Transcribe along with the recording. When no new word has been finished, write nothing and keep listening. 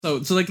So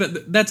like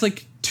that's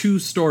like two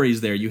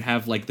stories there. You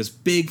have like this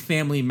big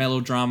family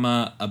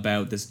melodrama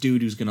about this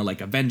dude who's gonna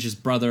like avenge his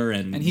brother,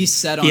 and he's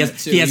set on it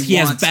too. He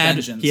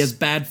has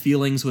bad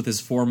feelings with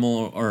his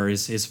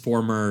his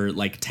former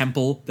like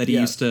temple that he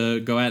used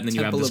to go at, and then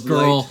you have this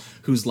girl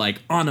who's like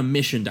on a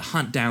mission to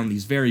hunt down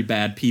these very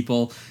bad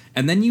people,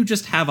 and then you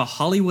just have a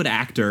Hollywood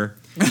actor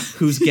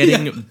who's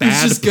getting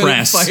bad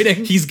press.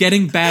 He's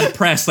getting bad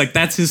press. Like,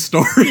 that's his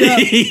story.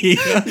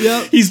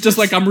 He's just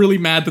like, I'm really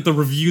mad that the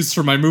reviews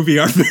for my movie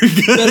aren't very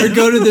good. Better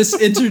go to this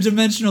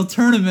interdimensional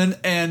tournament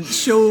and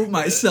show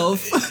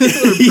myself or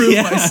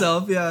prove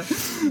myself. Yeah.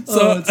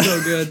 So it's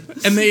so good.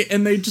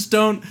 And they just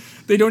don't.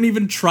 They don't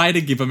even try to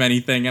give him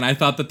anything, and I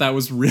thought that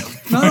was really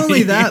funny. Not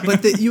only that,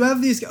 but you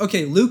have these.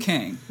 Okay, Liu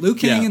Kang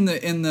in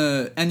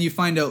the and you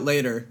find out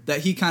later that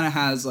he kind of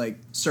has like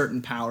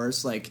certain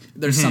powers. Like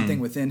there's something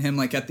within him.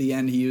 Like at the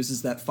end, he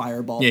uses that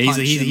fireball. Yeah,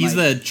 punch he's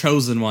the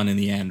chosen one in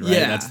the end, right?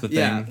 Yeah, that's the thing.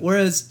 Yeah.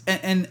 Whereas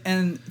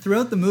and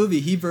throughout the movie,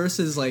 he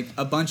versus like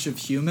a bunch of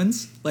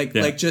humans, like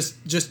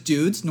just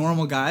dudes,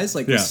 normal guys.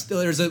 Like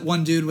there's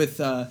one dude with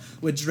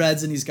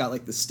dreads, and he's got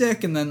like the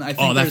stick, and then I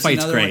think there's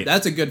another one.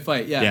 That's a good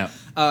fight. Yeah.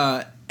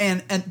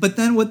 But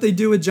then what they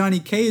do with Johnny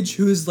Cage,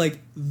 who's like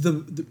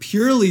the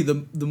purely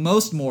the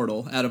most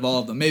mortal out of all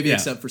of them, maybe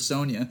except for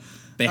Sonya.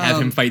 They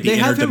have him fight the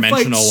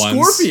interdimensional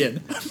ones.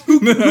 Scorpion,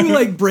 who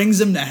like brings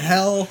him to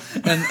hell,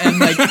 and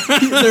like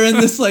they're in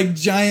this like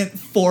giant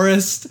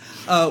forest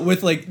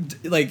with like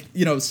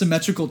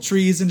symmetrical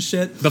trees and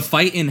shit. The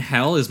fight in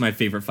hell is my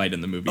favorite fight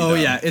in the movie. Oh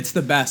yeah, it's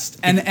the best.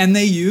 And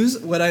they use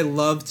what I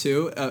love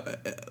too.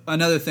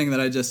 Another thing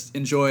that I just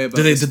enjoy about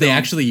did they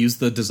actually use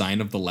the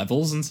design of the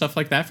levels and stuff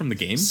like that from the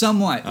game?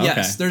 Somewhat, okay.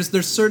 Yes.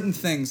 There's certain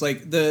things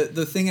like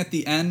the thing at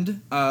the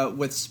end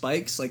with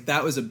spikes, like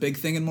that was a big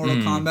thing in Mortal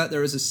Kombat. There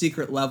was a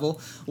secret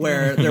level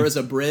where there was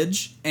a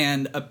bridge,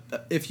 and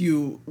if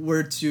you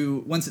were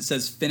to, once it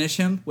says finish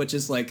him, which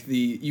is like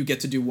you get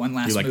to do one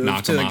last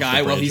move to the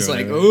guy while he's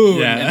like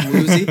and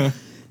woozy.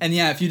 And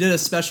yeah, if you did a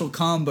special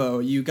combo,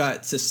 you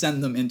got to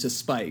send them into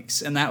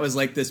spikes, and that was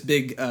like this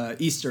big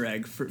Easter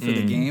egg for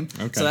the game.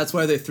 Okay. So that's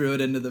why they threw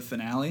it into the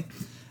finale.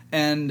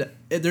 And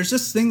there's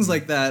just things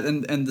like that,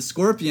 and the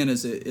Scorpion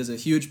is a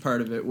huge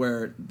part of it,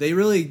 where they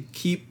really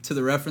keep to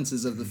the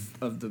references of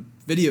the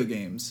video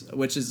games,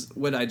 which is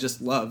what I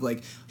just love.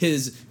 Like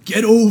his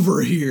 "get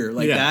over here"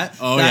 that.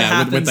 Oh that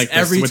happens with like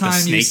every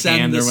time you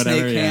send the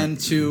snake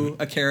hand to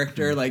a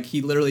character. Like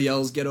he literally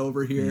yells "get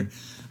over here."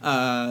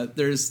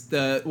 There's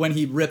when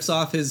he rips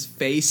off his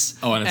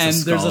face, and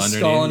there's a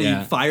skull and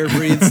he fire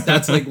breathes.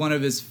 That's like one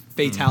of his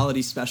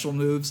fatality special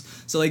moves.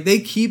 So like they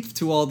keep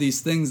to all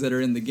these things that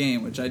are in the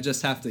game, which I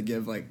just have to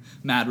give like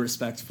mad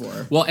respect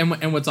for. Well,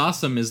 and what's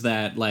awesome is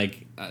that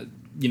like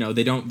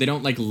they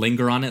don't like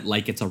linger on it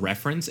like it's a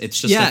reference. It's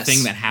just a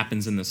thing that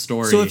happens in the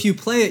story. So if you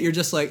play it, you're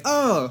just like,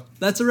 oh,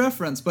 that's a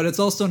reference, but it's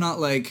also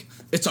not like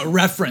it's a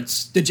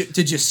reference. Did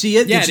you see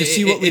it? Yeah, did you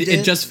see what we did?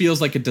 It just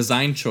feels like a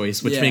design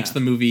choice, which makes the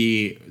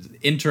movie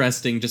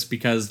interesting. Just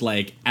because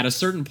like at a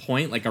certain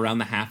point, like around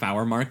the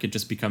half-hour mark, it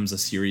just becomes a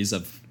series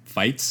of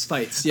fights,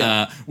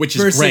 which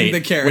is great,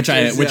 which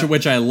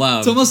I love.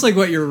 It's almost like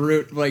what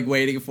you're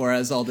waiting for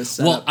as all this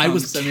setup. Well, I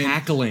was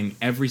cackling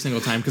every single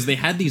time because they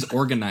had these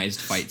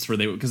organized fights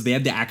because they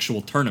had the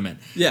actual tournament,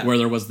 where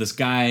there was this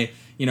guy,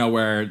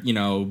 where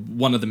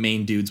one of the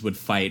main dudes would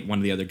fight one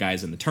of the other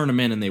guys in the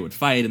tournament, and they would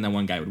fight, and then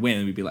one guy would win,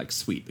 and we'd be like,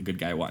 sweet, the good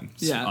guy won.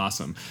 Yeah,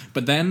 awesome.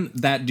 But then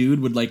that dude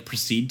would like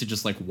proceed to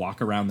just like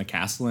walk around the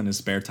castle in his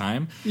spare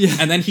time,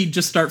 and then he'd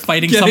just start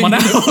fighting someone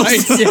else.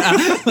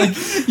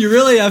 Like you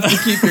really have to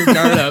keep your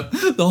guard up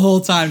the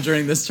whole time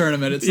during this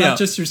tournament. It's not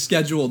just your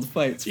scheduled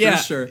fights, for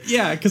sure.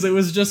 Yeah, because it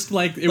was just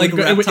like it would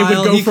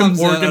go from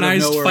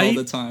organized fight all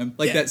the time,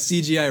 like that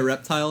CGI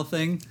reptile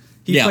thing.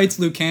 He fights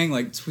Liu Kang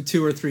like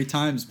 2 or 3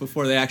 times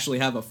before they actually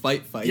have a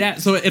fight. Yeah,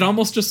 so it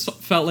almost just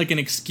felt like an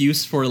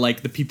excuse for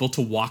like the people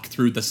to walk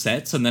through the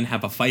sets and then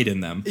have a fight in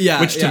them.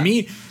 Yeah, which to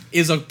me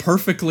is a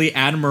perfectly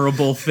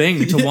admirable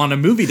thing to want a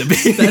movie to be.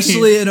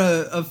 Especially in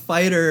a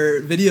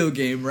fighter video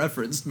game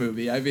referenced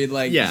movie. I mean,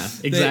 like... Yeah,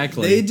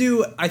 exactly. They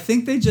do... I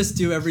think they just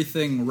do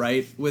everything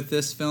right with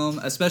this film,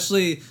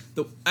 especially...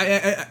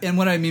 and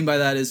what I mean by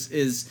that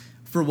is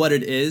for what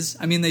it is.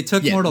 I mean, they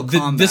took Mortal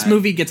Kombat. This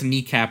movie gets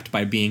kneecapped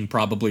by being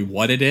probably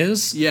what it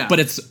is, but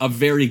it's a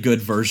very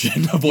good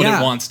version of what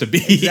it wants to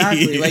be.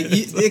 Exactly. Like,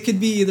 it could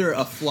be either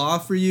a flaw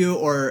for you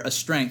or a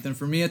strength. And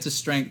for me, it's a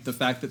strength, the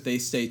fact that they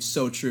stay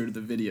so true to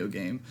the video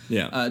game.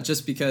 Yeah.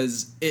 Just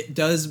because it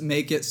does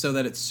make it so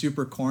that it's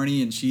super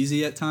corny and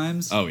cheesy at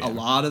times. Oh, yeah. A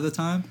lot of the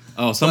time.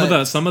 Oh,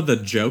 some of the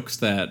jokes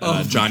that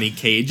Johnny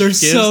Cage they're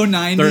gives, so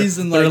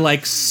 90s they're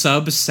like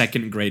sub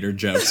second grader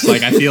jokes.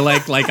 Like I feel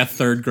like a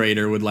third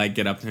grader would like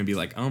get up and be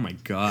like, "Oh my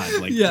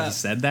god, like he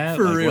said that?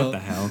 For like, real. What the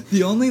hell?"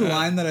 The only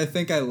line that I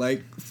think I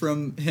like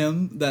from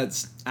him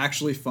that's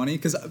actually funny,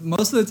 because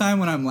most of the time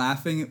when I'm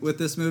laughing with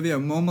this movie,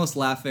 I'm almost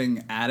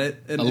laughing at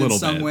it in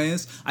some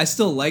ways. I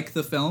still like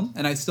the film,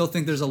 and I still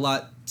think there's a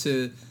lot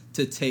to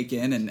take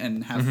in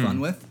and have fun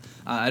with.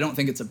 I don't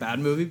think it's a bad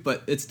movie,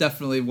 but it's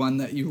definitely one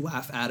that you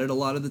laugh at it a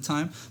lot of the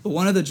time. But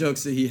one of the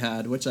jokes that he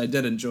had, which I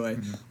did enjoy,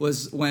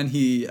 was when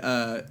he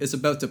is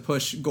about to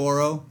push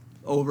Goro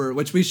over,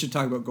 which we should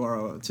talk about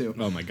Goro too.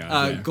 Oh my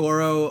god!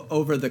 Goro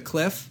over the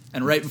cliff,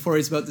 and right before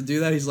he's about to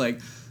do that, he's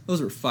like,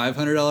 "Those were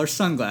 $500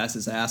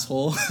 sunglasses,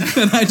 asshole."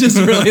 And I just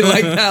really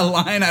like that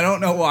line. I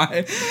don't know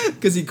why,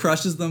 because he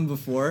crushes them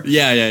before.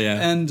 Yeah.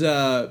 And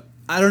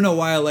I don't know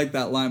why I like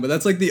that line, but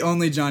that's like the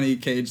only Johnny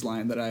Cage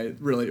line that I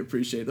really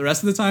appreciate. The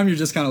rest of the time, you're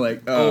just kind of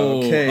like,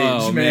 "Oh,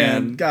 Cage,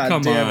 man.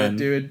 God damn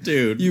it,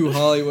 dude. You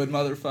Hollywood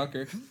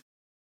motherfucker."